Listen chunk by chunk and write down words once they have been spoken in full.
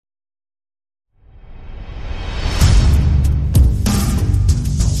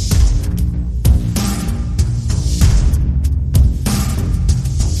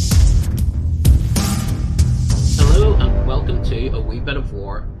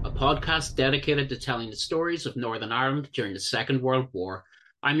a podcast dedicated to telling the stories of Northern Ireland during the Second World War.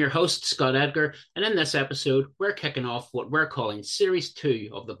 I'm your host, Scott Edgar, and in this episode, we're kicking off what we're calling Series 2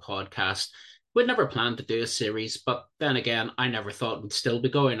 of the podcast. We'd never planned to do a series, but then again, I never thought we'd still be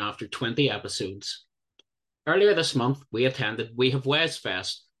going after 20 episodes. Earlier this month, we attended We Have Ways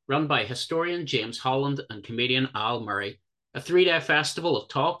Fest, run by historian James Holland and comedian Al Murray, a three-day festival of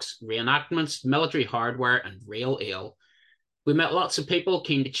talks, reenactments, military hardware, and real ale. We met lots of people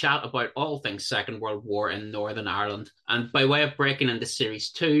keen to chat about all things Second World War in Northern Ireland, and by way of breaking into Series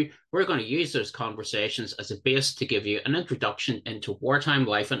 2, we're going to use those conversations as a base to give you an introduction into wartime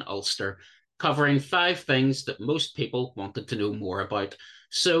life in Ulster, covering 5 things that most people wanted to know more about.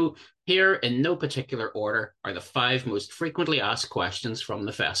 So here, in no particular order, are the 5 most frequently asked questions from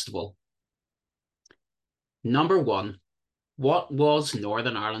the festival. Number 1. What was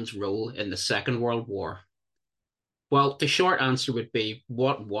Northern Ireland's role in the Second World War? Well, the short answer would be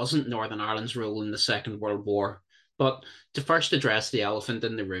what wasn't Northern Ireland's role in the Second World War? But to first address the elephant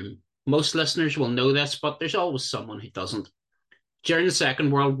in the room, most listeners will know this, but there's always someone who doesn't. During the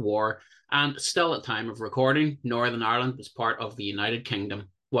Second World War, and still at time of recording, Northern Ireland was part of the United Kingdom,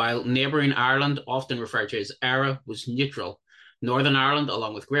 while neighbouring Ireland, often referred to as ERA, was neutral. Northern Ireland,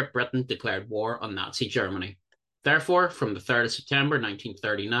 along with Great Britain, declared war on Nazi Germany. Therefore, from the 3rd of September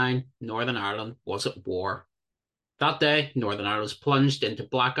 1939, Northern Ireland was at war. That day, Northern Ireland was plunged into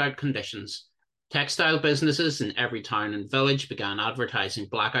blackout conditions. Textile businesses in every town and village began advertising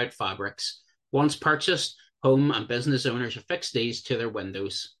blackout fabrics. Once purchased, home and business owners affixed these to their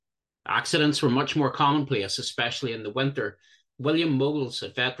windows. Accidents were much more commonplace, especially in the winter. William Moles, a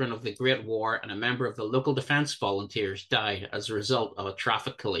veteran of the Great War and a member of the local defence volunteers, died as a result of a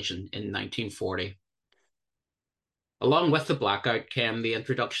traffic collision in 1940. Along with the blackout came the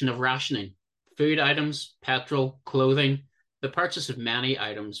introduction of rationing. Food items, petrol, clothing. The purchase of many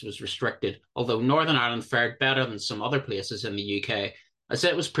items was restricted, although Northern Ireland fared better than some other places in the UK, as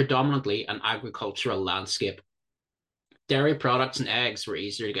it was predominantly an agricultural landscape. Dairy products and eggs were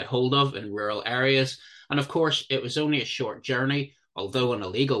easier to get hold of in rural areas, and of course, it was only a short journey, although an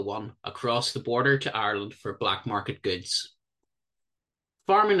illegal one, across the border to Ireland for black market goods.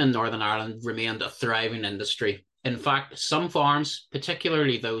 Farming in Northern Ireland remained a thriving industry. In fact, some farms,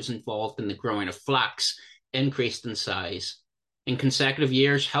 particularly those involved in the growing of flax, increased in size. In consecutive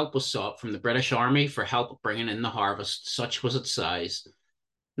years, help was sought from the British Army for help bringing in the harvest, such was its size.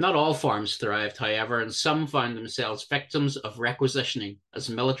 Not all farms thrived, however, and some found themselves victims of requisitioning as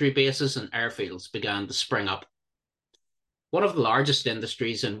military bases and airfields began to spring up. One of the largest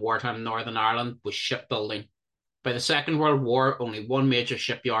industries in wartime Northern Ireland was shipbuilding. By the Second World War, only one major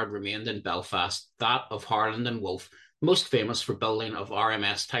shipyard remained in Belfast, that of Harland and Wolff, most famous for building of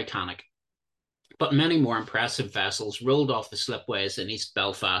RMS Titanic. But many more impressive vessels rolled off the slipways in East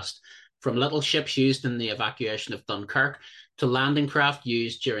Belfast, from little ships used in the evacuation of Dunkirk to landing craft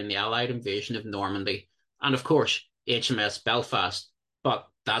used during the Allied invasion of Normandy, and of course, HMS Belfast. But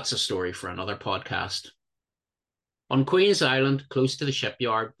that's a story for another podcast. On Queen's Island, close to the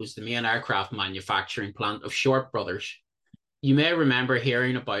shipyard, was the main aircraft manufacturing plant of Short Brothers. You may remember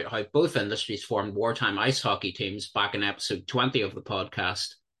hearing about how both industries formed wartime ice hockey teams back in episode 20 of the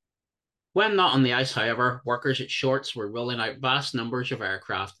podcast. When not on the ice, however, workers at Shorts were rolling out vast numbers of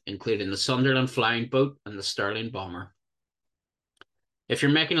aircraft, including the Sunderland Flying Boat and the Stirling Bomber. If you're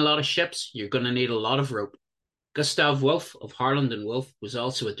making a lot of ships, you're going to need a lot of rope. Gustav Wolff of Harland and Wolff was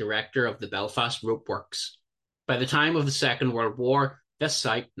also a director of the Belfast Rope Works. By the time of the Second World War, this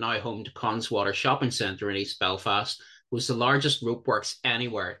site, now home to Connswater Shopping Centre in East Belfast, was the largest rope works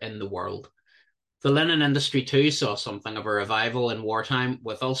anywhere in the world. The linen industry too saw something of a revival in wartime,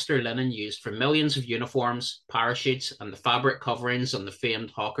 with Ulster linen used for millions of uniforms, parachutes, and the fabric coverings on the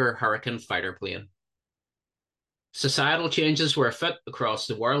famed Hawker Hurricane fighter plane. Societal changes were afoot across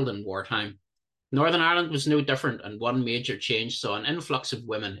the world in wartime. Northern Ireland was no different, and one major change saw an influx of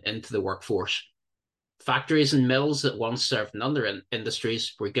women into the workforce. Factories and mills that once served other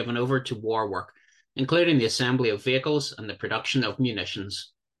industries were given over to war work, including the assembly of vehicles and the production of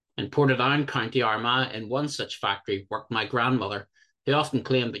munitions. In Portadown, County Armagh, in one such factory worked my grandmother, who often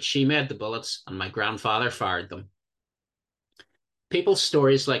claimed that she made the bullets and my grandfather fired them. People's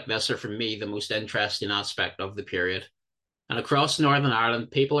stories like this are, for me, the most interesting aspect of the period. And across Northern Ireland,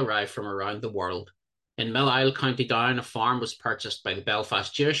 people arrived from around the world. In Mill Isle, County Down, a farm was purchased by the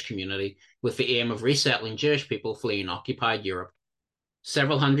Belfast Jewish community with the aim of resettling Jewish people fleeing occupied Europe.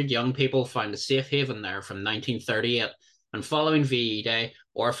 Several hundred young people found a safe haven there from 1938, and following VE Day,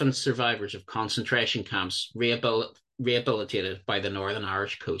 orphan survivors of concentration camps rehabilitated by the Northern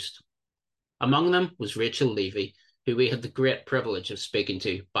Irish coast. Among them was Rachel Levy, who we had the great privilege of speaking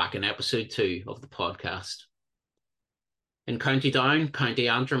to back in episode 2 of the podcast. In County Down, County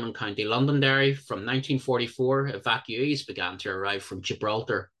Antrim and County Londonderry, from 1944, evacuees began to arrive from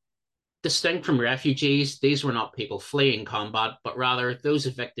Gibraltar. Distinct from refugees, these were not people fleeing combat, but rather those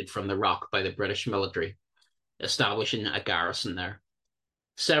evicted from the Rock by the British military, establishing a garrison there.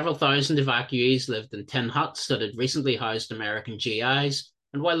 Several thousand evacuees lived in tin huts that had recently housed American GIs,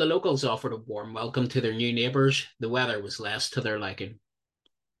 and while the locals offered a warm welcome to their new neighbours, the weather was less to their liking.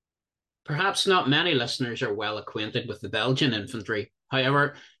 Perhaps not many listeners are well acquainted with the Belgian infantry.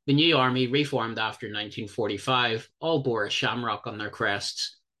 However, the new army, reformed after 1945, all bore a shamrock on their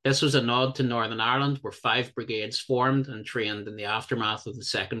crests. This was a nod to Northern Ireland, where 5 brigades formed and trained in the aftermath of the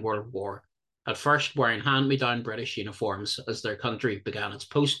Second World War, at first wearing hand-me-down British uniforms as their country began its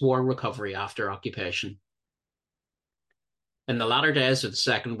post-war recovery after occupation. In the latter days of the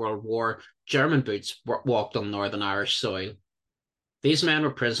Second World War, German boots walked on Northern Irish soil. These men were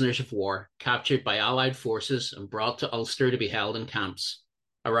prisoners of war, captured by Allied forces and brought to Ulster to be held in camps.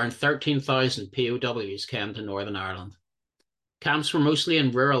 Around 13,000 POWs came to Northern Ireland. Camps were mostly in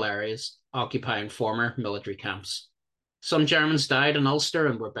rural areas, occupying former military camps. Some Germans died in Ulster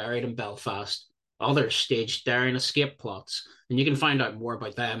and were buried in Belfast. Others staged daring escape plots, and you can find out more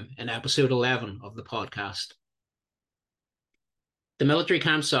about them in episode 11 of the podcast. The military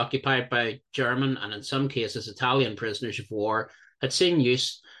camps occupied by German and in some cases Italian prisoners of war had seen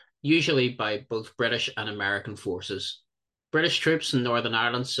use, usually by both British and American forces. British troops in Northern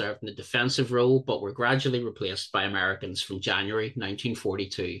Ireland served in a defensive role but were gradually replaced by Americans from January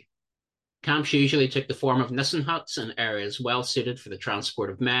 1942. Camps usually took the form of Nissen huts in areas well suited for the transport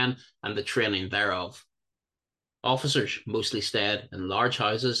of men and the training thereof. Officers mostly stayed in large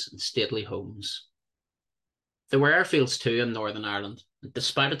houses and stately homes. There were airfields too in Northern Ireland, and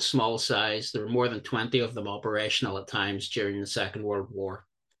despite its small size, there were more than 20 of them operational at times during the Second World War.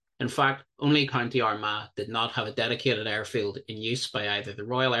 In fact, only County Armagh did not have a dedicated airfield in use by either the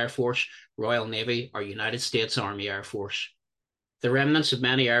Royal Air Force, Royal Navy, or United States Army Air Force. The remnants of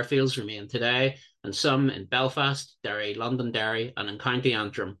many airfields remain today, and some in Belfast, Derry, Londonderry, and in County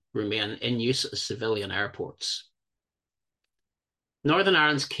Antrim remain in use as civilian airports. Northern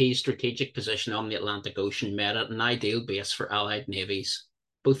Ireland's key strategic position on the Atlantic Ocean made it an ideal base for Allied navies.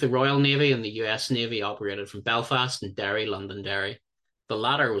 Both the Royal Navy and the US Navy operated from Belfast and Derry, Londonderry. The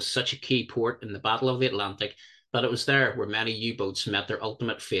latter was such a key port in the Battle of the Atlantic that it was there where many U-boats met their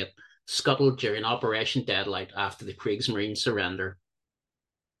ultimate fate, scuttled during Operation Deadlight after the Kriegsmarine surrender.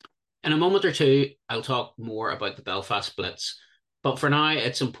 In a moment or two, I'll talk more about the Belfast Blitz, but for now,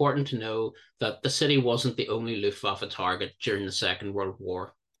 it's important to know that the city wasn't the only Luftwaffe target during the Second World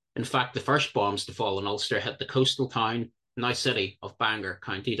War. In fact, the first bombs to fall in Ulster hit the coastal town, now city, of Bangor,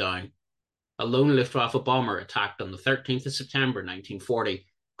 County Down. A lone Luftwaffe bomber attacked on the 13th of September 1940,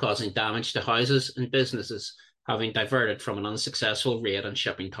 causing damage to houses and businesses, having diverted from an unsuccessful raid on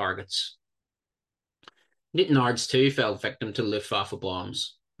shipping targets. Newtownards too fell victim to Luftwaffe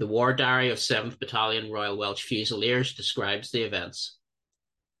bombs. The war diary of 7th Battalion Royal Welsh Fusiliers describes the events.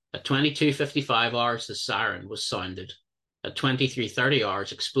 At 22:55 hours, the siren was sounded. At 23:30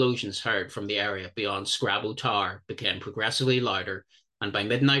 hours, explosions heard from the area beyond Scrabo Tower became progressively louder, and by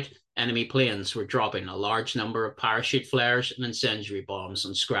midnight, enemy planes were dropping a large number of parachute flares and incendiary bombs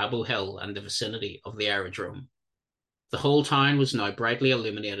on Scrabo Hill and the vicinity of the aerodrome. The whole town was now brightly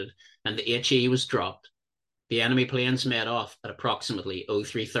illuminated, and the HE was dropped. The enemy planes made off at approximately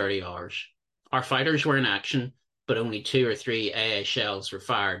 03:30 hours. Our fighters were in action, but only 2 or 3 AA shells were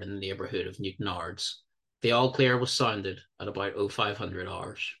fired in the neighbourhood of Newtownards. The all clear was sounded at about 0500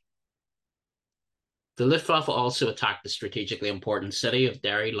 hours. The Luftwaffe also attacked the strategically important city of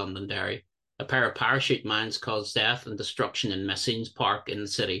Derry, Londonderry. A pair of parachute mines caused death and destruction in Messines Park in the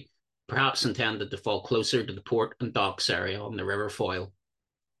city, perhaps intended to fall closer to the port and docks area on the River Foyle.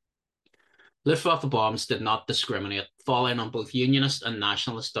 Luftwaffe bombs did not discriminate, falling on both Unionist and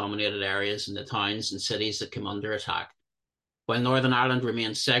Nationalist-dominated areas in the towns and cities that came under attack. While Northern Ireland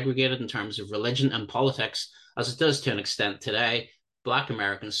remained segregated in terms of religion and politics, as it does to an extent today, Black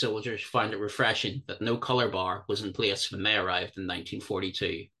American soldiers found it refreshing that no colour bar was in place when they arrived in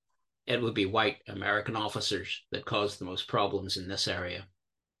 1942. It would be white American officers that caused the most problems in this area.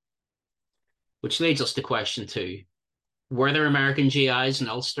 Which leads us to question 2. Were there American GIs in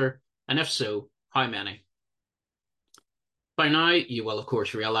Ulster? And if so, how many? By now, you will of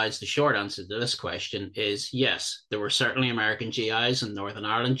course realise the short answer to this question is yes, there were certainly American GIs in Northern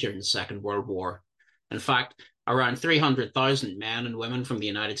Ireland during the Second World War. In fact, around 300,000 men and women from the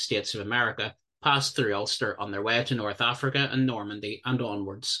United States of America passed through Ulster on their way to North Africa and Normandy and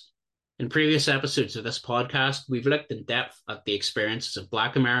onwards. In previous episodes of this podcast, we've looked in depth at the experiences of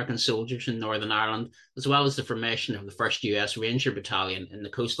Black American soldiers in Northern Ireland, as well as the formation of the 1st US Ranger Battalion in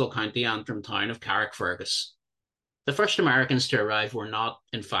the coastal County Antrim town of Carrickfergus. The first Americans to arrive were not,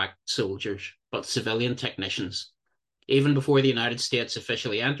 in fact, soldiers, but civilian technicians. Even before the United States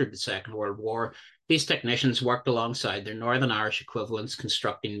officially entered the Second World War, these technicians worked alongside their Northern Irish equivalents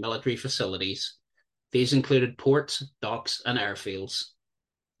constructing military facilities. These included ports, docks, and airfields.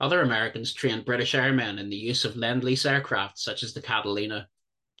 Other Americans trained British airmen in the use of Lend-Lease aircraft such as the Catalina.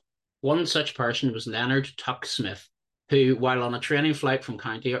 One such person was Leonard Tuck Smith, who, while on a training flight from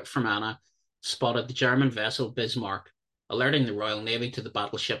County Fermanagh, spotted the German vessel Bismarck, alerting the Royal Navy to the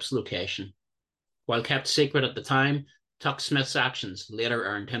battleship's location. While kept secret at the time, Tuck Smith's actions later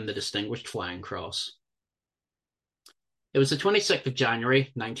earned him the Distinguished Flying Cross. It was the 26th of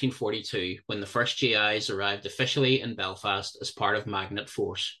January 1942 when the first GIs arrived officially in Belfast as part of Magnet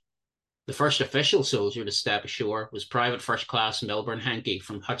Force. The first official soldier to step ashore was Private First Class Milburn Henke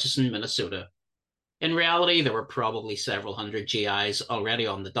from Hutchinson, Minnesota. In reality, there were probably several hundred GIs already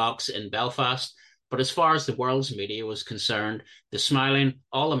on the docks in Belfast, but as far as the world's media was concerned, the smiling,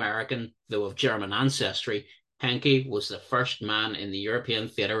 all-American, though of German ancestry, Henke was the first man in the European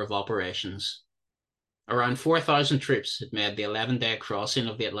theatre of operations. Around 4,000 troops had made the 11-day crossing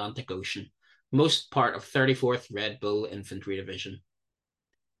of the Atlantic Ocean, most part of 34th Red Bull Infantry Division.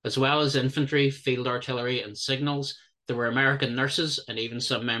 As well as infantry, field artillery, and signals, there were American nurses and even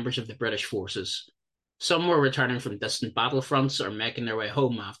some members of the British forces. Some were returning from distant battlefronts or making their way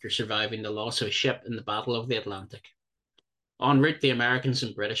home after surviving the loss of a ship in the Battle of the Atlantic. En route, the Americans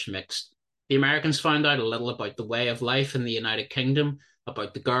and British mixed. The Americans found out a little about the way of life in the United Kingdom,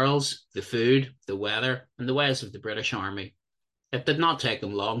 about the girls, the food, the weather, and the ways of the British Army. It did not take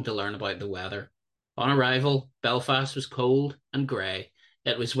them long to learn about the weather. On arrival, Belfast was cold and grey.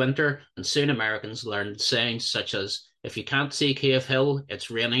 It was winter, and soon Americans learned sayings such as, "If you can't see Cave Hill, it's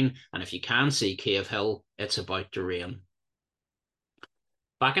raining, and if you can see Cave Hill, it's about to rain."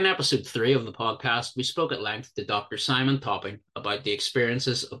 Back in episode 3 of the podcast, we spoke at length to Dr. Simon Topping about the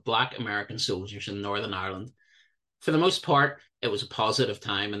experiences of Black American soldiers in Northern Ireland. For the most part, it was a positive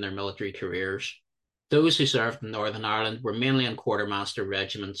time in their military careers. Those who served in Northern Ireland were mainly in quartermaster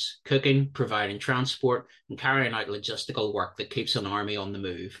regiments, cooking, providing transport, and carrying out logistical work that keeps an army on the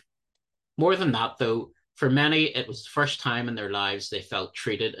move. More than that, though, for many, it was the first time in their lives they felt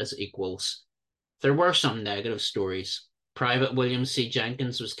treated as equals. There were some negative stories. Private William C.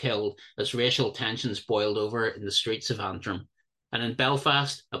 Jenkins was killed as racial tensions boiled over in the streets of Antrim. And in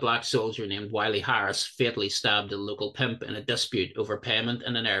Belfast, a black soldier named Wiley Harris fatally stabbed a local pimp in a dispute over payment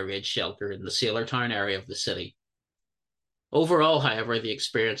in an air raid shelter in the Sailortown area of the city. Overall, however, the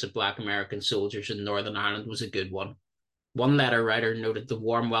experience of Black American soldiers in Northern Ireland was a good one. One letter writer noted the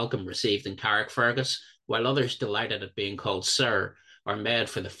warm welcome received in Carrickfergus, while others delighted at being called Sir, or made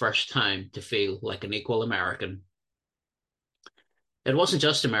for the first time to feel like an equal American. It wasn't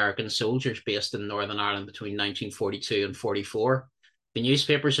just American soldiers based in Northern Ireland between 1942 and 44. The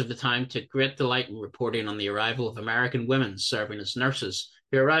newspapers of the time took great delight in reporting on the arrival of American women serving as nurses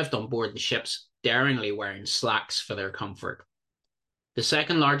who arrived on board the ships daringly wearing slacks for their comfort. The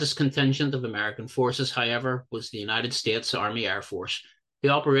second largest contingent of American forces, however, was the United States Army Air Force, who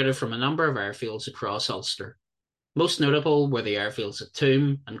operated from a number of airfields across Ulster. Most notable were the airfields at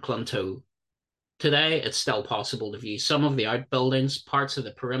Tuam and Clontoe. Today, it's still possible to view some of the outbuildings, parts of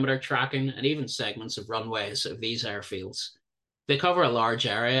the perimeter tracking, and even segments of runways of these airfields. They cover a large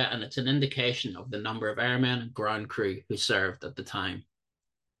area, and it's an indication of the number of airmen and ground crew who served at the time.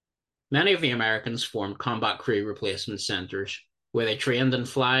 Many of the Americans formed combat crew replacement centres, where they trained in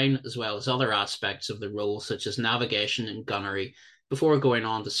flying as well as other aspects of the role such as navigation and gunnery, before going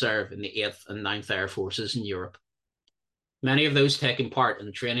on to serve in the 8th and 9th Air Forces in Europe. Many of those taking part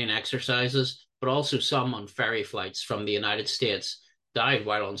in training exercises, but also some on ferry flights from the United States, died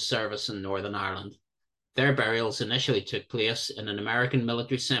while on service in Northern Ireland. Their burials initially took place in an American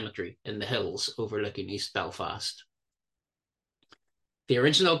military cemetery in the hills overlooking East Belfast. The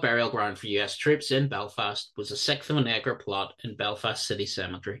original burial ground for US troops in Belfast was a 1/6 of an acre plot in Belfast City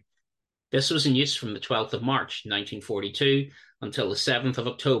Cemetery. This was in use from the 12th of March 1942 until the 7th of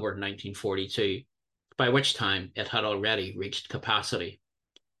October 1942, by which time it had already reached capacity.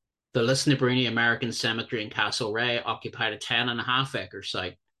 The Lisnabruni American Cemetery in Castlereagh occupied a 10.5-acre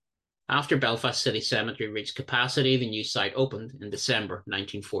site. After Belfast City Cemetery reached capacity, the new site opened in December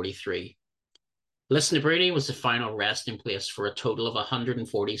 1943. Lisnabruni was the final resting place for a total of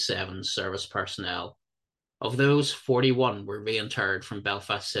 147 service personnel. Of those, 41 were reinterred from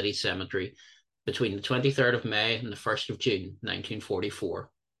Belfast City Cemetery between the 23rd of May and the 1st of June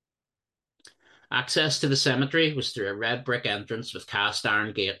 1944. Access to the cemetery was through a red brick entrance with cast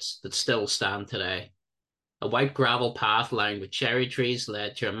iron gates that still stand today. A white gravel path lined with cherry trees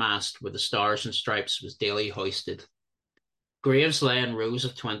led to a mast where the stars and stripes was daily hoisted. Graves lay in rows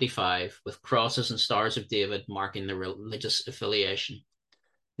of 25, with crosses and stars of David marking their religious affiliation.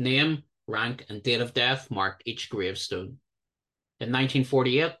 Name, rank, and date of death marked each gravestone. In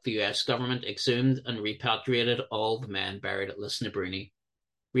 1948, the US government exhumed and repatriated all the men buried at Lisnabrooney.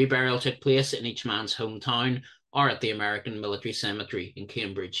 Reburial took place in each man's hometown or at the American Military Cemetery in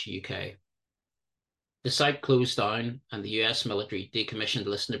Cambridge, UK. The site closed down and the US military decommissioned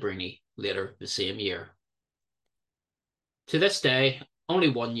Lisnabrooney later the same year. To this day, only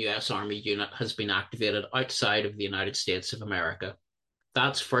one US Army unit has been activated outside of the United States of America.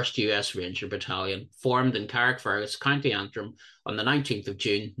 That's 1st US Ranger Battalion, formed in Carrickfergus, County Antrim on the 19th of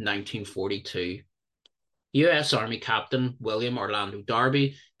June 1942. US Army Captain William Orlando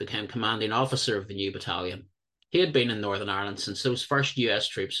Darby became commanding officer of the new battalion. He had been in Northern Ireland since those first US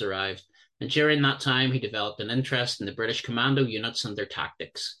troops arrived, and during that time he developed an interest in the British commando units and their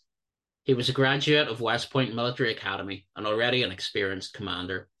tactics. He was a graduate of West Point Military Academy and already an experienced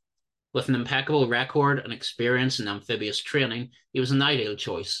commander. With an impeccable record and experience in amphibious training, he was an ideal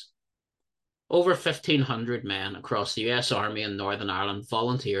choice. Over 1,500 men across the US Army in Northern Ireland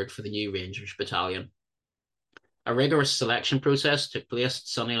volunteered for the new Rangers Battalion. A rigorous selection process took place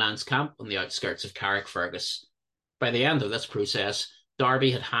at Sunnylands Camp on the outskirts of Carrickfergus. By the end of this process,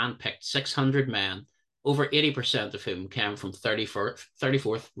 Darby had handpicked 600 men, over 80% of whom came from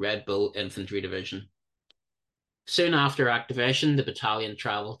 34th Red Bull Infantry Division. Soon after activation, the battalion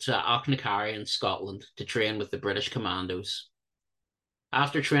travelled to Auchnacarry in Scotland to train with the British Commandos.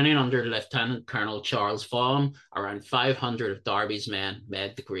 After training under Lieutenant Colonel Charles Vaughan, around 500 of Darby's men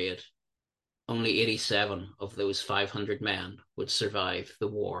made the grade. Only 87 of those 500 men would survive the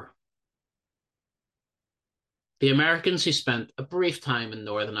war. The Americans who spent a brief time in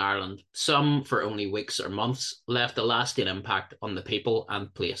Northern Ireland, some for only weeks or months, left a lasting impact on the people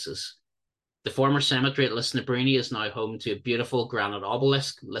and places. The former cemetery at Lisnabrooney is now home to a beautiful granite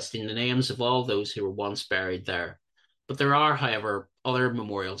obelisk listing the names of all those who were once buried there. But there are, however, other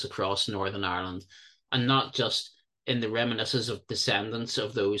memorials across Northern Ireland, and not just in the reminiscences of descendants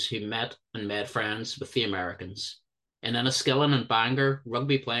of those who met and made friends with the Americans. In Enniskillen and Bangor,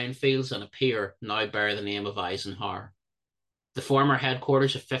 rugby playing fields and a pier now bear the name of Eisenhower. The former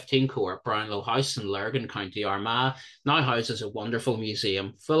headquarters of 15 Corps at Brownlow House in Lurgan, County Armagh, now houses a wonderful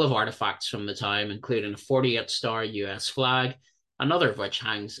museum full of artefacts from the time, including a 48-star US flag, another of which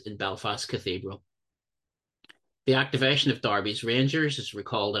hangs in Belfast Cathedral. The activation of Darby's Rangers is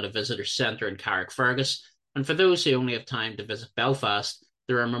recalled at a visitor centre in Carrickfergus, and for those who only have time to visit Belfast,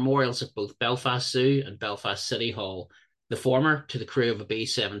 there are memorials at both Belfast Zoo and Belfast City Hall, the former to the crew of a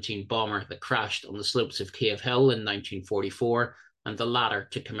B-17 bomber that crashed on the slopes of Cave Hill in 1944, and the latter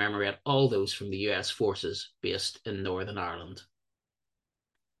to commemorate all those from the US forces based in Northern Ireland.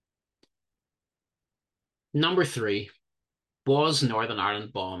 Number 3. Was Northern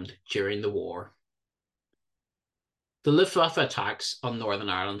Ireland bombed during the war? The Luftwaffe attacks on Northern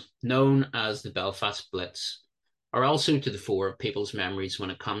Ireland, known as the Belfast Blitz, are also to the fore of people's memories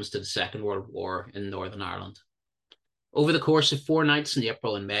when it comes to the Second World War in Northern Ireland. Over the course of 4 nights in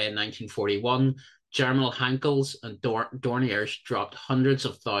April and May 1941, German Henkels and Dorniers dropped hundreds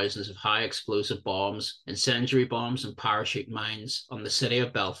of thousands of high explosive bombs, incendiary bombs, and parachute mines on the city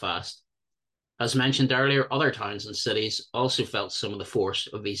of Belfast. As mentioned earlier, other towns and cities also felt some of the force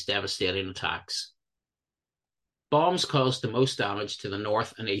of these devastating attacks. Bombs caused the most damage to the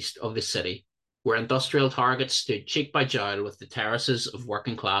north and east of the city, where industrial targets stood cheek by jowl with the terraces of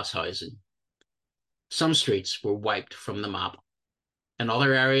working-class housing. Some streets were wiped from the map. In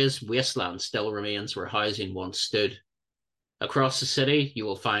other areas, wasteland still remains where housing once stood. Across the city, you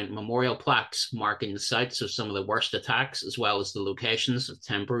will find memorial plaques marking the sites of some of the worst attacks, as well as the locations of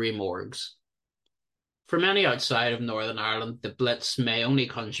temporary morgues. For many outside of Northern Ireland, the Blitz may only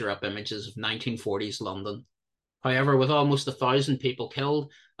conjure up images of 1940s London. However, with almost 1,000 people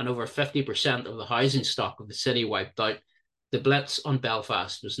killed and over 50% of the housing stock of the city wiped out, the Blitz on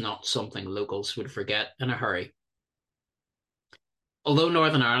Belfast was not something locals would forget in a hurry. Although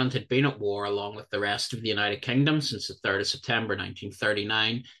Northern Ireland had been at war along with the rest of the United Kingdom since the 3rd of September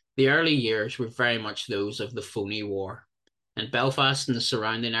 1939, the early years were very much those of the phony war. In Belfast and the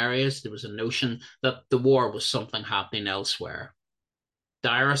surrounding areas, there was a notion that the war was something happening elsewhere.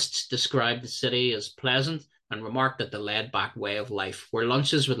 Diarists described the city as pleasant and remarked at the laid-back way of life, where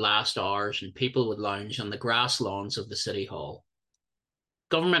lunches would last hours and people would lounge on the grass lawns of the City Hall.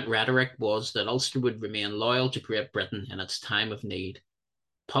 Government rhetoric was that Ulster would remain loyal to Great Britain in its time of need.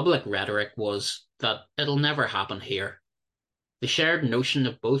 Public rhetoric was that it'll never happen here. The shared notion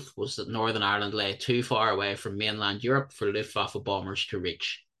of both was that Northern Ireland lay too far away from mainland Europe for Luftwaffe bombers to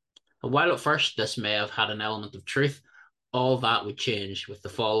reach. And while at first this may have had an element of truth, all that would change with the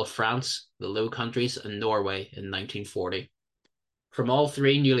fall of France, the Low Countries, and Norway in 1940. From all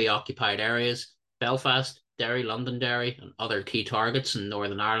three newly occupied areas, Belfast, Derry, Londonderry, and other key targets in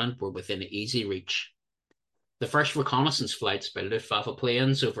Northern Ireland were within easy reach. The first reconnaissance flights by Luftwaffe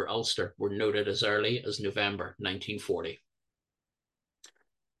planes over Ulster were noted as early as November 1940.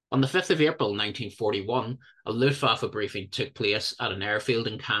 On the 5th of April 1941, a Luftwaffe briefing took place at an airfield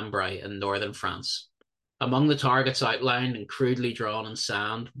in Cambrai in northern France. Among the targets outlined and crudely drawn in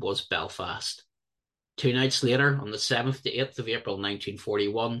sand was Belfast. 2 nights later, on the 7th to 8th of April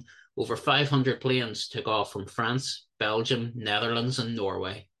 1941, over 500 planes took off from France, Belgium, Netherlands, and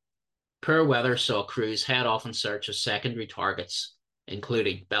Norway. Poor weather saw crews head off in search of secondary targets,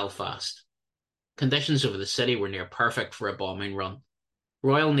 including Belfast. Conditions over the city were near perfect for a bombing run.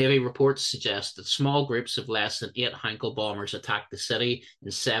 Royal Navy reports suggest that small groups of less than 8 Heinkel bombers attacked the city in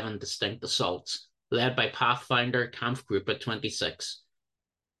 7 distinct assaults, led by Pathfinder Kampfgruppe 26.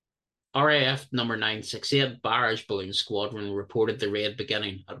 RAF No. 968 Barrage Balloon Squadron reported the raid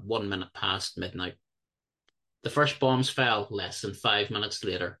beginning at 1 minute past midnight. The first bombs fell less than 5 minutes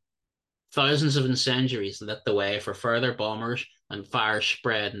later. Thousands of incendiaries lit the way for further bombers, and fires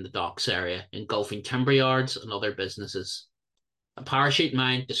spread in the docks area, engulfing timber yards and other businesses. A parachute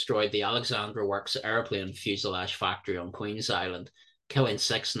mine destroyed the Alexandra Works airplane fuselage factory on Queen's Island, killing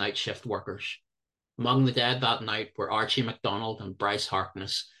 6 night shift workers. Among the dead that night were Archie MacDonald and Bryce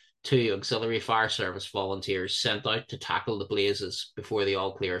Harkness, 2 auxiliary fire service volunteers sent out to tackle the blazes before the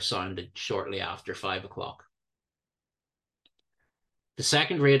all clear sounded shortly after 5 o'clock. The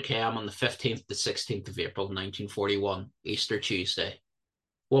second raid came on the 15th to 16th of April 1941, Easter Tuesday.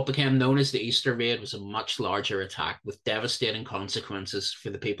 What became known as the Easter Raid was a much larger attack with devastating consequences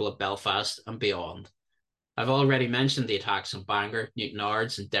for the people of Belfast and beyond. I've already mentioned the attacks on Bangor,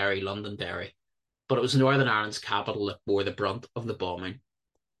 Newtownards, and Derry, Londonderry, but it was Northern Ireland's capital that bore the brunt of the bombing.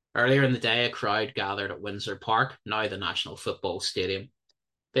 Earlier in the day, a crowd gathered at Windsor Park, now the National Football Stadium.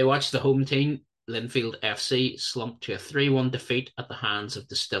 They watched the home team, Linfield FC, slump to a 3-1 defeat at the hands of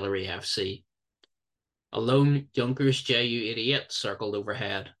Distillery FC. A lone Junkers Ju-88 circled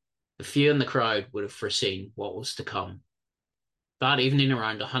overhead. The few in the crowd would have foreseen what was to come. That evening,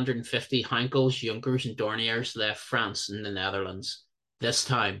 around 150 Heinkels, Junkers, and Dorniers left France and the Netherlands. This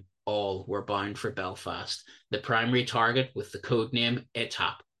time, all were bound for Belfast, the primary target with the code name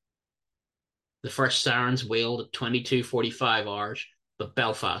ETAP. The first sirens wailed at 22:45 hours, but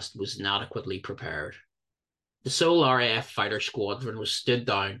Belfast was inadequately prepared. The sole RAF fighter squadron was stood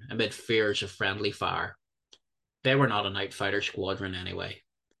down amid fears of friendly fire. They were not a night fighter squadron anyway.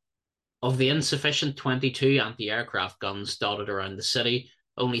 Of the insufficient 22 anti-aircraft guns dotted around the city,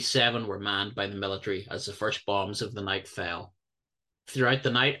 only 7 were manned by the military as the first bombs of the night fell. Throughout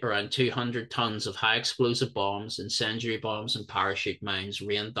the night, around 200 tons of high explosive bombs, incendiary bombs, and parachute mines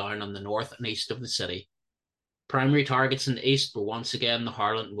rained down on the north and east of the city. Primary targets in the east were once again the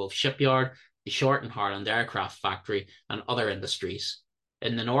Harland and Wolff shipyard, the Short and Harland aircraft factory, and other industries.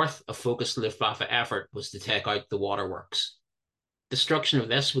 In the north, a focused Luftwaffe effort was to take out the waterworks. Destruction of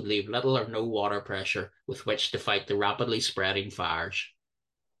this would leave little or no water pressure with which to fight the rapidly spreading fires.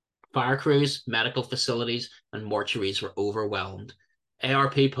 Fire crews, medical facilities, and mortuaries were overwhelmed.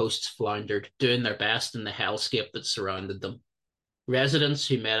 ARP posts floundered, doing their best in the hellscape that surrounded them. Residents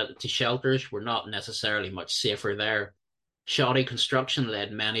who made it to shelters were not necessarily much safer there. Shoddy construction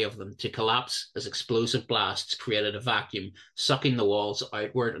led many of them to collapse as explosive blasts created a vacuum, sucking the walls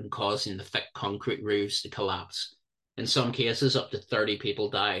outward and causing the thick concrete roofs to collapse. In some cases, up to 30 people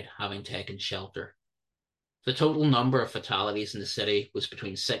died, having taken shelter. The total number of fatalities in the city was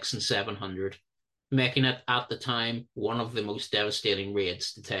between 600 and 700, making it, at the time, one of the most devastating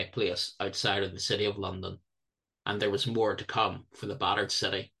raids to take place outside of the City of London. And there was more to come for the battered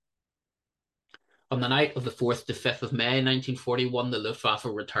city. On the night of the 4th to 5th of May 1941, the Luftwaffe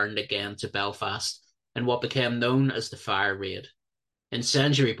returned again to Belfast in what became known as the Fire Raid.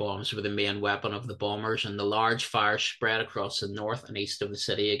 Incendiary bombs were the main weapon of the bombers, and the large fires spread across the north and east of the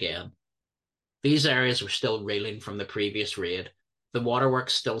city again. These areas were still reeling from the previous raid. The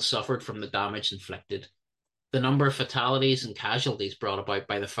waterworks still suffered from the damage inflicted. The number of fatalities and casualties brought about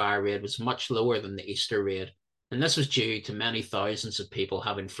by the fire raid was much lower than the Easter raid, and this was due to many thousands of people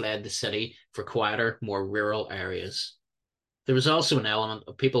having fled the city for quieter, more rural areas. There was also an element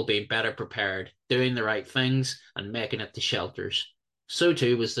of people being better prepared, doing the right things, and making it to shelters. So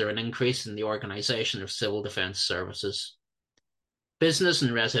too was there an increase in the organisation of civil defence services. Business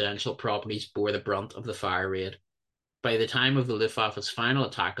and residential properties bore the brunt of the fire raid. By the time of the Luftwaffe's final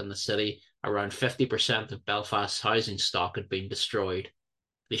attack on the city, around 50% of Belfast's housing stock had been destroyed.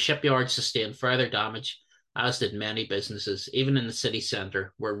 The shipyard sustained further damage, as did many businesses, even in the city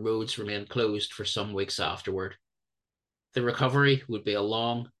centre, where roads remained closed for some weeks afterward. The recovery would be a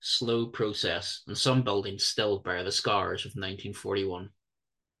long, slow process, and some buildings still bear the scars of 1941.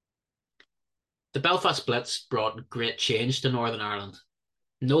 The Belfast Blitz brought great change to Northern Ireland.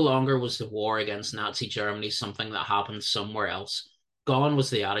 No longer was the war against Nazi Germany something that happened somewhere else. Gone was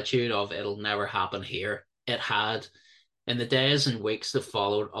the attitude of it'll never happen here. It had. In the days and weeks that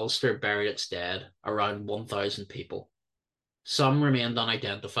followed, Ulster buried its dead, around 1,000 people. Some remained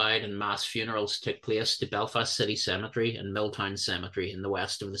unidentified, and mass funerals took place to Belfast City Cemetery and Milltown Cemetery in the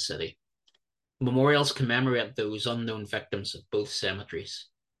west of the city. Memorials commemorate those unknown victims at both cemeteries.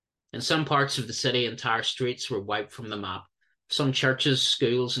 In some parts of the city, entire streets were wiped from the map. Some churches,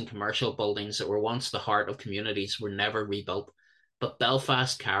 schools, and commercial buildings that were once the heart of communities were never rebuilt, but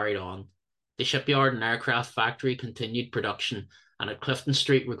Belfast carried on. The shipyard and aircraft factory continued production, and at Clifton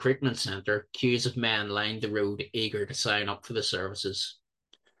Street Recruitment Centre, queues of men lined the road eager to sign up for the services.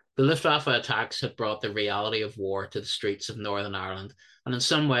 The Luftwaffe attacks had brought the reality of war to the streets of Northern Ireland, and in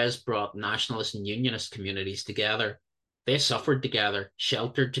some ways brought nationalist and unionist communities together. They suffered together,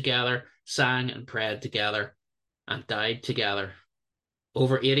 sheltered together, sang and prayed together, and died together.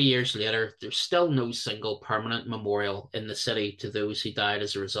 Over 80 years later, there's still no single permanent memorial in the city to those who died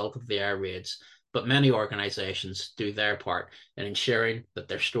as a result of the air raids, but many organisations do their part in ensuring that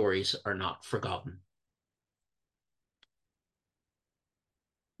their stories are not forgotten.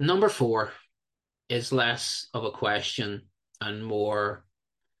 Number 4 is less of a question and more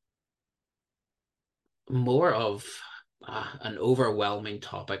of an overwhelming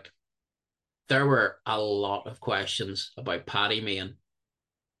topic. There were a lot of questions about Paddy Mayne.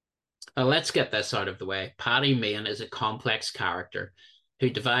 Now, let's get this out of the way. Paddy Mayne is a complex character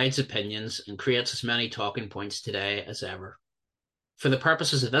who divides opinions and creates as many talking points today as ever. For the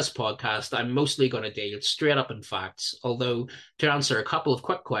purposes of this podcast, I'm mostly going to deal straight up in facts, although to answer a couple of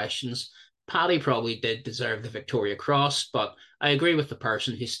quick questions, Paddy probably did deserve the Victoria Cross, but I agree with the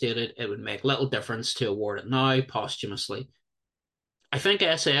person who stated it would make little difference to award it now posthumously. I think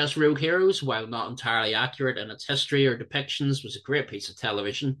SAS Rogue Heroes, while not entirely accurate in its history or depictions, was a great piece of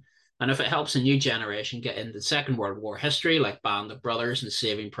television. And if it helps a new generation get into Second World War history, like Band of Brothers and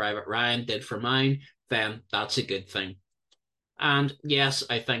Saving Private Ryan did for mine, then that's a good thing. And yes,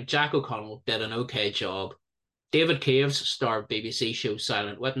 I think Jack O'Connell did an okay job. David Caves, star of BBC show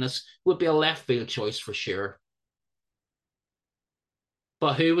Silent Witness, would be a left field choice for sure.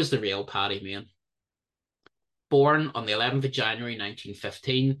 But who was the real Paddy Mayne? Born on the 11th of January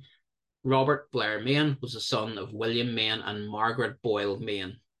 1915, Robert Blair Mayne was the son of William Mayne and Margaret Boyle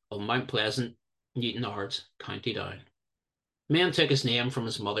Mayne of Mount Pleasant, Newtownards, County Down. Mayne took his name from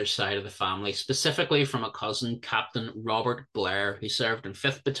his mother's side of the family, specifically from a cousin, Captain Robert Blair, who served in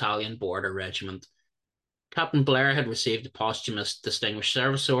 5th Battalion Border Regiment. Captain Blair had received a posthumous Distinguished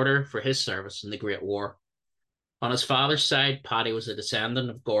Service Order for his service in the Great War. On his father's side, Paddy was a descendant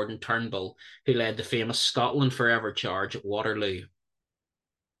of Gordon Turnbull, who led the famous Scotland Forever charge at Waterloo.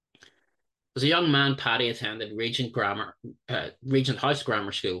 As a young man, Paddy attended Regent House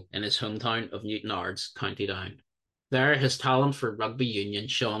Grammar School in his hometown of Newtownards, County Down. There, his talent for rugby union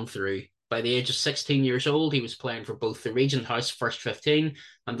shone through. By the age of 16 years old, he was playing for both the Regent House First 15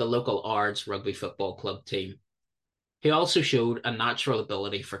 and the local Ards Rugby Football Club team. He also showed a natural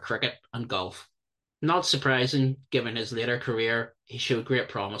ability for cricket and golf. Not surprising, given his later career, he showed great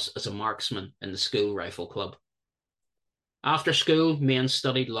promise as a marksman in the school rifle club. After school, Mayne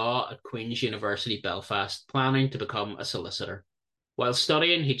studied law at Queen's University Belfast, planning to become a solicitor. While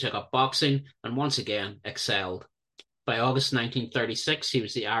studying, he took up boxing and once again excelled. By August 1936, he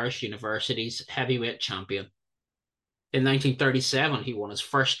was the Irish University's heavyweight champion. In 1937, he won his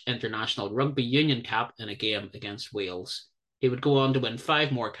first international rugby union cap in a game against Wales. He would go on to win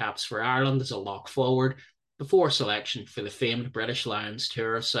 5 more caps for Ireland as a lock forward before selection for the famed British Lions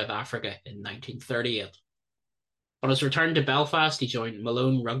tour of South Africa in 1938. On his return to Belfast, he joined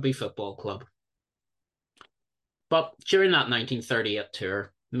Malone Rugby Football Club. But during that 1938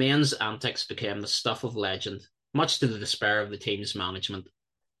 tour, Mayne's antics became the stuff of legend, much to the despair of the team's management.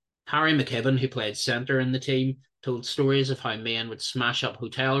 Harry McKibben, who played centre in the team, told stories of how Mayne would smash up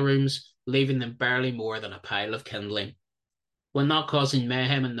hotel rooms, leaving them barely more than a pile of kindling. When not causing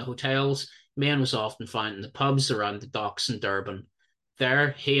mayhem in the hotels, Mayne was often found in the pubs around the docks in Durban.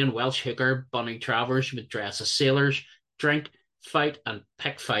 There, he and Welsh hooker Bunny Travers would dress as sailors, drink, fight, and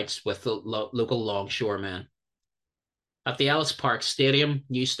pick fights with the local longshoremen. At the Ellis Park Stadium,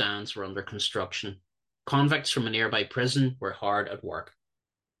 new stands were under construction. Convicts from a nearby prison were hard at work.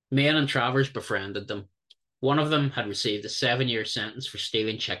 Mayne and Travers befriended them. One of them had received a 7-year sentence for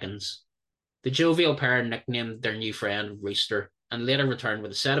stealing chickens. The jovial pair nicknamed their new friend Rooster and later returned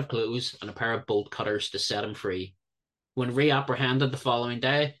with a set of clothes and a pair of bolt cutters to set him free. When reapprehended the following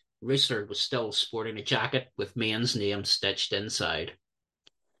day, Rooster was still sporting a jacket with Mayne's name stitched inside.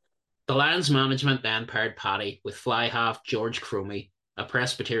 The Lions management then paired Paddy with fly half George Cromie, a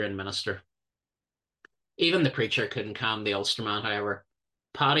Presbyterian minister. Even the preacher couldn't calm the Ulsterman, however.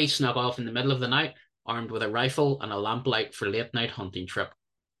 Paddy snuck off in the middle of the night, armed with a rifle and a lamplight for late-night hunting trip.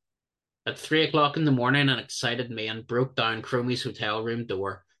 At 3 o'clock in the morning, an excited Mayne broke down Cromie's hotel room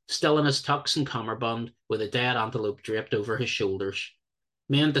door, still in his tux and cummerbund, with a dead antelope draped over his shoulders.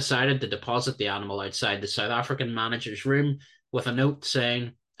 Mayne decided to deposit the animal outside the South African manager's room with a note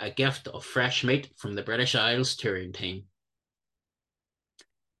saying, "A gift of fresh meat from the British Isles touring team."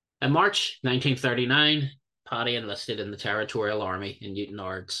 In March 1939, Paddy enlisted in the Territorial Army in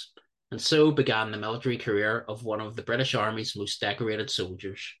Newtownards, and so began the military career of one of the British Army's most decorated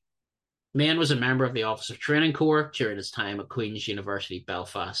soldiers. Mayne was a member of the Officer Training Corps during his time at Queen's University,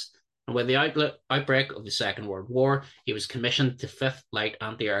 Belfast, and with the outbreak of the Second World War, he was commissioned to 5th Light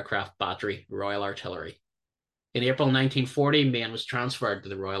Anti-Aircraft Battery, Royal Artillery. In April 1940, Mayne was transferred to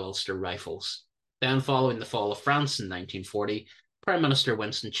the Royal Ulster Rifles. Then, following the fall of France in 1940, Prime Minister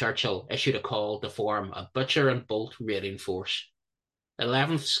Winston Churchill issued a call to form a butcher and bolt raiding force.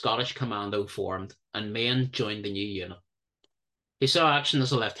 11th Scottish Commando formed, and Mayne joined the new unit. He saw action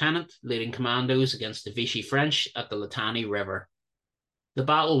as a lieutenant, leading commandos against the Vichy French at the Litani River. The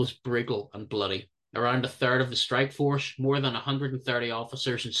battle was brutal and bloody. Around a third of the strike force, more than 130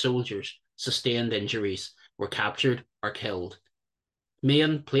 officers and soldiers, sustained injuries, were captured or killed.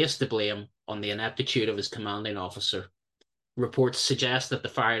 Mayne placed the blame on the ineptitude of his commanding officer. Reports suggest that the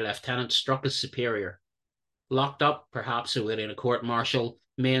fiery lieutenant struck his superior. Locked up, perhaps awaiting a court-martial,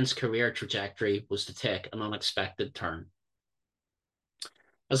 Mayne's career trajectory was to take an unexpected turn.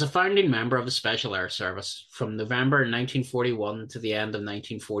 As a founding member of the Special Air Service, from November 1941 to the end of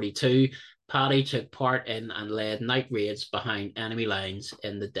 1942, Paddy took part in and led night raids behind enemy lines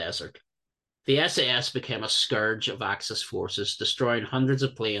in the desert. The SAS became a scourge of Axis forces, destroying hundreds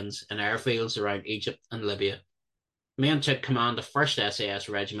of planes in airfields around Egypt and Libya. Mayne took command of 1st SAS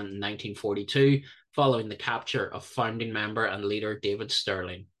Regiment in 1942, following the capture of founding member and leader David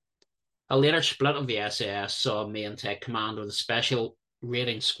Stirling. A later split of the SAS saw Mayne take command of the Special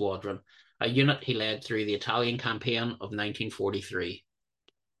Raiding Squadron, a unit he led through the Italian campaign of 1943.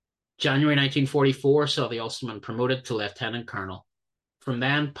 January 1944 saw the Ulsterman promoted to Lieutenant Colonel. From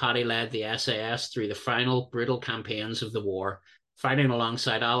then, Paddy led the SAS through the final brutal campaigns of the war, fighting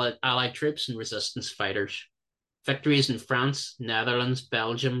alongside Allied troops and resistance fighters. Victories in France, Netherlands,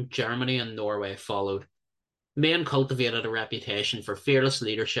 Belgium, Germany, and Norway followed. Mayne cultivated a reputation for fearless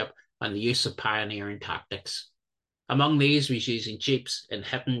leadership and the use of pioneering tactics. Among these was using jeeps in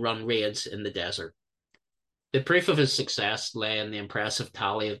hit-and-run raids in the desert. The proof of his success lay in the impressive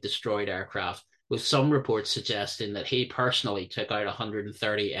tally of destroyed aircraft, with some reports suggesting that he personally took out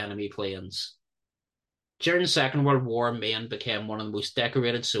 130 enemy planes. During the Second World War, Mayne became one of the most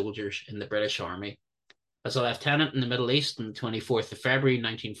decorated soldiers in the British Army. As a lieutenant in the Middle East on the 24th of February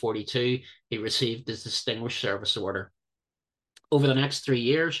 1942, he received his Distinguished Service Order. Over the next 3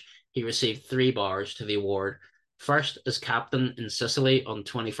 years, he received 3 bars to the award. First as captain in Sicily on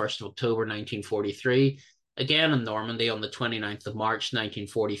 21st of October 1943, again in Normandy on the 29th of March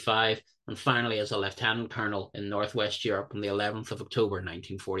 1945, and finally as a lieutenant colonel in Northwest Europe on the 11th of October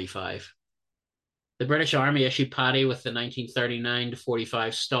 1945. The British Army issued Paddy with the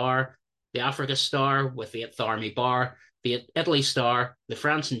 1939-45 Star, the Africa Star with the 8th Army Bar, the Italy Star, the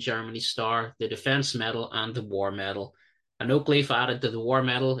France and Germany Star, the Defence Medal, and the War Medal. An oak leaf added to the War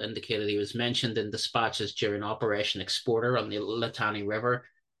Medal indicated he was mentioned in dispatches during Operation Exporter on the Litani River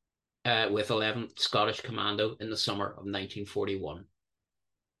with 11th Scottish Commando in the summer of 1941.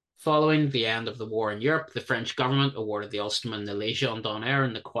 Following the end of the war in Europe, the French government awarded the Ulsterman the Légion d'honneur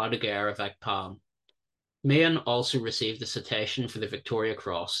and the Croix de Guerre avec Palme. Mayne also received the citation for the Victoria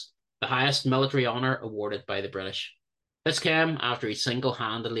Cross, the highest military honour awarded by the British. This came after he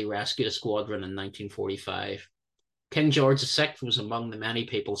single-handedly rescued a squadron in 1945. King George VI was among the many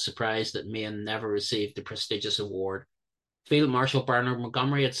people surprised that Mayne never received the prestigious award. Field Marshal Bernard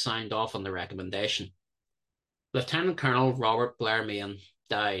Montgomery had signed off on the recommendation. Lieutenant Colonel Robert Blair Mayne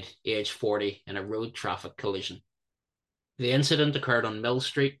died, aged 40, in a road traffic collision. The incident occurred on Mill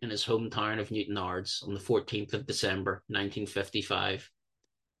Street in his hometown of Newtownards on the 14th of December 1955.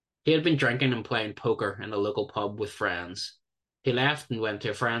 He had been drinking and playing poker in a local pub with friends. He left and went to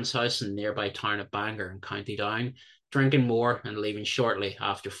a friend's house in the nearby town of Bangor in County Down, drinking more and leaving shortly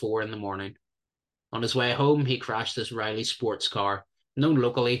after 4 in the morning. On his way home, he crashed his Riley sports car, known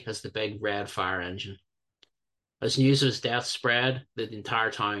locally as the Big Red Fire Engine. As news of his death spread, the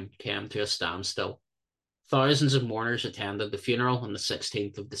entire town came to a standstill. Thousands of mourners attended the funeral on the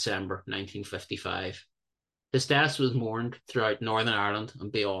 16th of December 1955. His death was mourned throughout Northern Ireland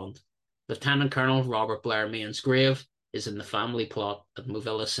and beyond. Lieutenant Colonel Robert Blair Main's grave is in the family plot at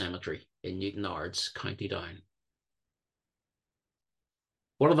Movilla Cemetery in Newtownards, County Down.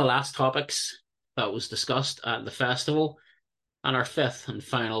 One of the last topics that was discussed at the festival, and our fifth and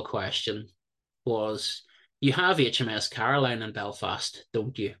final question was, you have HMS Caroline in Belfast,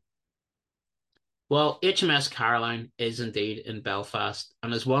 don't you? Well, HMS Caroline is indeed in Belfast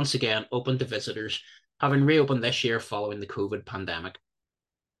and is once again open to visitors, having reopened this year following the COVID pandemic.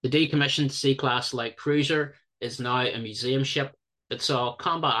 The decommissioned C-class light cruiser is now a museum ship that saw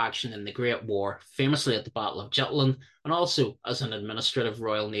combat action in the Great War, famously at the Battle of Jutland, and also as an administrative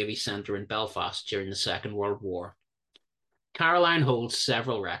Royal Navy centre in Belfast during the Second World War. Caroline holds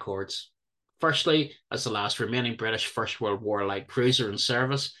several records. Firstly, as the last remaining British First World War light cruiser in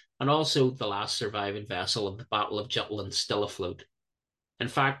service, and also the last surviving vessel of the Battle of Jutland still afloat. In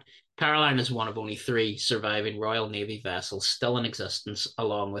fact, Caroline is one of only three surviving Royal Navy vessels still in existence,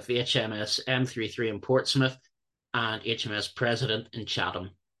 along with HMS M33 in Portsmouth and HMS President in Chatham.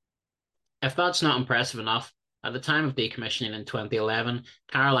 If that's not impressive enough, at the time of decommissioning in 2011,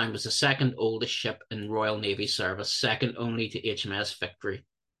 Caroline was the second oldest ship in Royal Navy service, second only to HMS Victory.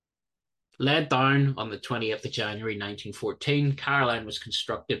 Laid down on the 28th of January 1914, Caroline was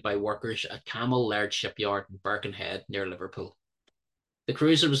constructed by workers at Camel Laird Shipyard in Birkenhead near Liverpool. The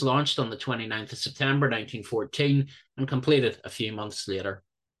cruiser was launched on the 29th of September 1914 and completed a few months later.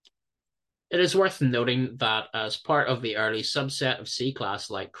 It is worth noting that as part of the early subset of C-class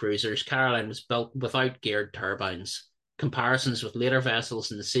light cruisers, Caroline was built without geared turbines. Comparisons with later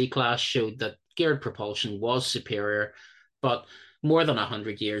vessels in the C-class showed that geared propulsion was superior, but more than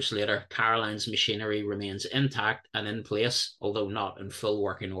 100 years later, Caroline's machinery remains intact and in place, although not in full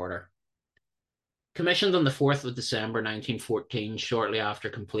working order. Commissioned on the 4th of December 1914, shortly after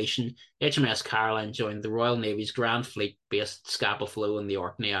completion, HMS Caroline joined the Royal Navy's Grand Fleet based at Scapa Flow in the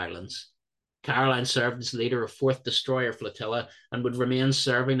Orkney Islands. Caroline served as leader of 4th Destroyer Flotilla and would remain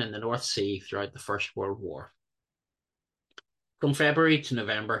serving in the North Sea throughout the First World War. From February to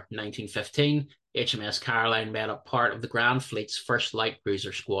November 1915, HMS Caroline made up part of the Grand Fleet's first light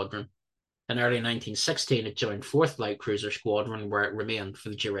cruiser squadron. In early 1916, it joined 4th Light Cruiser Squadron, where it remained for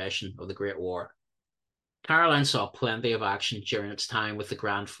the duration of the Great War. Caroline saw plenty of action during its time with the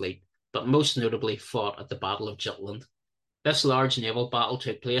Grand Fleet, but most notably fought at the Battle of Jutland. This large naval battle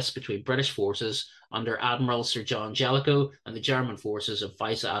took place between British forces under Admiral Sir John Jellicoe and the German forces of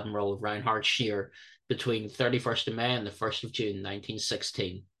Vice Admiral Reinhard Scheer between 31st of May and the 1st of June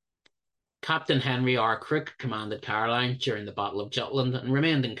 1916. Captain Henry R. Crook commanded Caroline during the Battle of Jutland and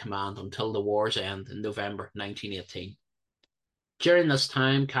remained in command until the war's end in November 1918. During this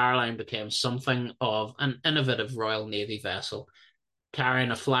time, Caroline became something of an innovative Royal Navy vessel,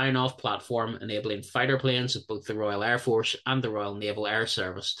 carrying a flying-off platform enabling fighter planes of both the Royal Air Force and the Royal Naval Air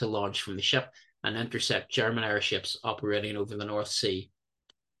Service to launch from the ship and intercept German airships operating over the North Sea.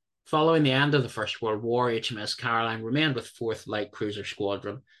 Following the end of the First World War, HMS Caroline remained with 4th Light Cruiser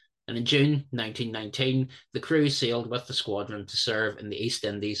Squadron, and in June 1919, the crew sailed with the squadron to serve in the East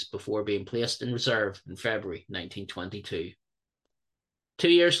Indies before being placed in reserve in February 1922. 2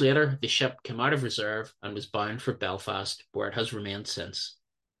 years later, the ship came out of reserve and was bound for Belfast, where it has remained since.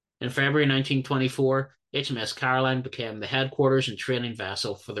 In February 1924, HMS Caroline became the headquarters and training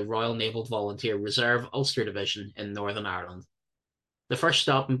vessel for the Royal Naval Volunteer Reserve Ulster Division in Northern Ireland. The first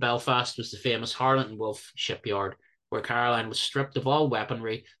stop in Belfast was the famous Harland and Wolff shipyard, where Caroline was stripped of all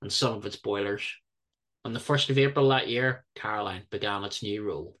weaponry and some of its boilers. On the 1st of April that year, Caroline began its new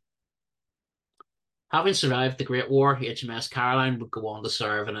role. Having survived the Great War, HMS Caroline would go on to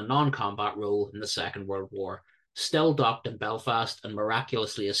serve in a non-combat role in the Second World War, still docked in Belfast and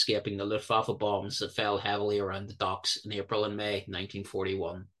miraculously escaping the Luftwaffe bombs that fell heavily around the docks in April and May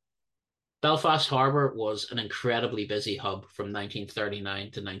 1941. Belfast Harbour was an incredibly busy hub from 1939 to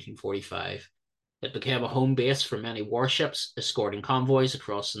 1945. It became a home base for many warships, escorting convoys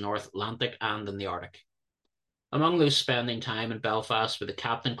across the North Atlantic and in the Arctic. Among those spending time in Belfast were the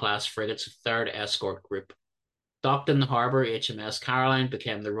Captain-class frigates of 3rd Escort Group. Docked in the harbour, HMS Caroline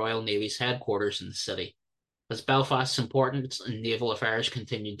became the Royal Navy's headquarters in the city. As Belfast's importance in naval affairs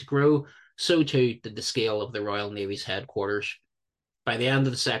continued to grow, so too did the scale of the Royal Navy's headquarters. By the end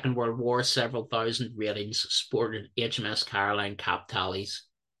of the Second World War, several thousand ratings sported HMS Caroline cap tallies.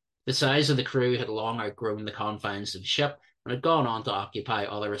 The size of the crew had long outgrown the confines of the ship and had gone on to occupy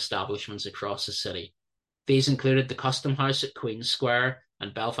other establishments across the city. These included the Custom House at Queen's Square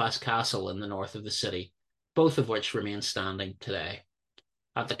and Belfast Castle in the north of the city, both of which remain standing today.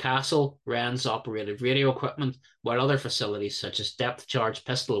 At the castle, Wrens operated radio equipment, while other facilities such as depth-charge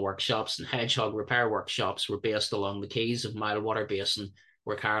pistol workshops and hedgehog repair workshops were based along the quays of Milewater Basin,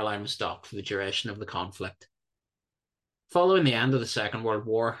 where Caroline was docked for the duration of the conflict. Following the end of the Second World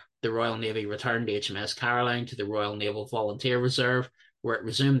War, the Royal Navy returned HMS Caroline to the Royal Naval Volunteer Reserve, where it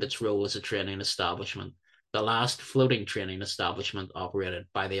resumed its role as a training establishment, the last floating training establishment operated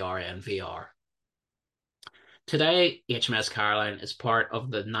by the RNVR. Today, HMS Caroline is part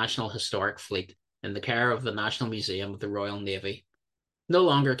of the National Historic Fleet in the care of the National Museum of the Royal Navy. No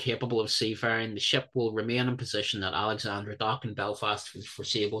longer capable of seafaring, the ship will remain in position at Alexandra Dock in Belfast for the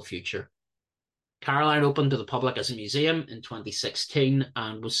foreseeable future. Caroline opened to the public as a museum in 2016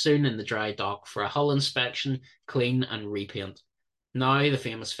 and was soon in the dry dock for a hull inspection, clean and repaint. Now the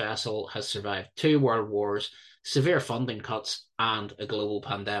famous vessel has survived 2 world wars, severe funding cuts and a global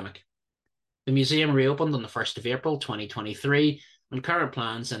pandemic. The museum reopened on the 1st of April 2023, and current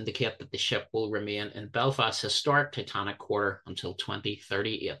plans indicate that the ship will remain in Belfast's historic Titanic Quarter until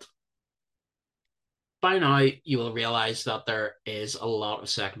 2038. By now, you will realise that there is a lot of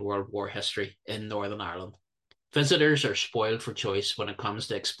Second World War history in Northern Ireland. Visitors are spoiled for choice when it comes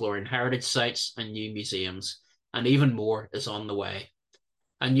to exploring heritage sites and new museums, and even more is on the way.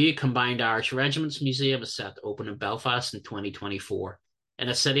 A new Combined Irish Regiments Museum is set to open in Belfast in 2024. In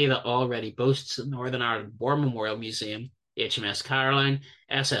a city that already boasts the Northern Ireland War Memorial Museum, HMS Caroline,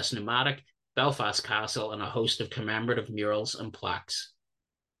 SS Pneumatic, Belfast Castle, and a host of commemorative murals and plaques.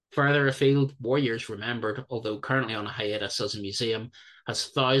 Further afield, War Years Remembered, although currently on a hiatus as a museum, has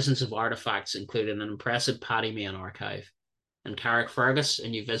thousands of artefacts, including an impressive Paddy Mayne archive. In Carrickfergus, a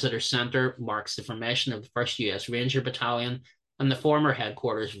new visitor centre marks the formation of the 1st US Ranger Battalion, and the former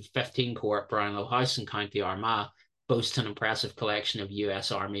headquarters of 15 Corps at Brownlow House in County Armagh boasts an impressive collection of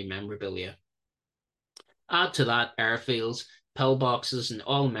US Army memorabilia. Add to that airfields, pillboxes, and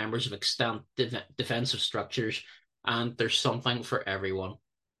all members of extant defensive structures, and there's something for everyone.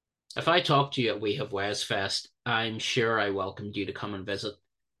 If I talked to you at We Have Ways Fest, I'm sure I welcomed you to come and visit.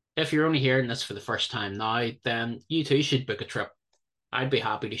 If you're only hearing this for the first time now, then you too should book a trip. I'd be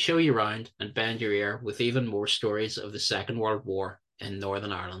happy to show you around and bend your ear with even more stories of the Second World War in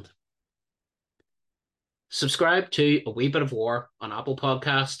Northern Ireland. Subscribe to A Wee Bit of War on Apple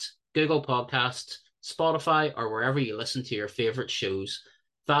Podcasts, Google Podcasts, Spotify, or wherever you listen to your favourite shows.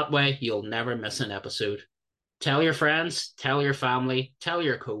 That way, you'll never miss an episode. Tell your friends, tell your family, tell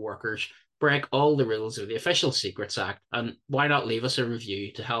your co-workers, break all the rules of the Official Secrets Act, and why not leave us a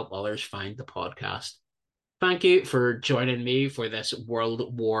review to help others find the podcast. Thank you for joining me for this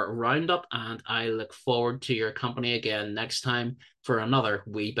World War Roundup, and I look forward to your company again next time for another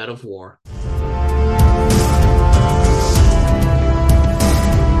Wee Bit of War.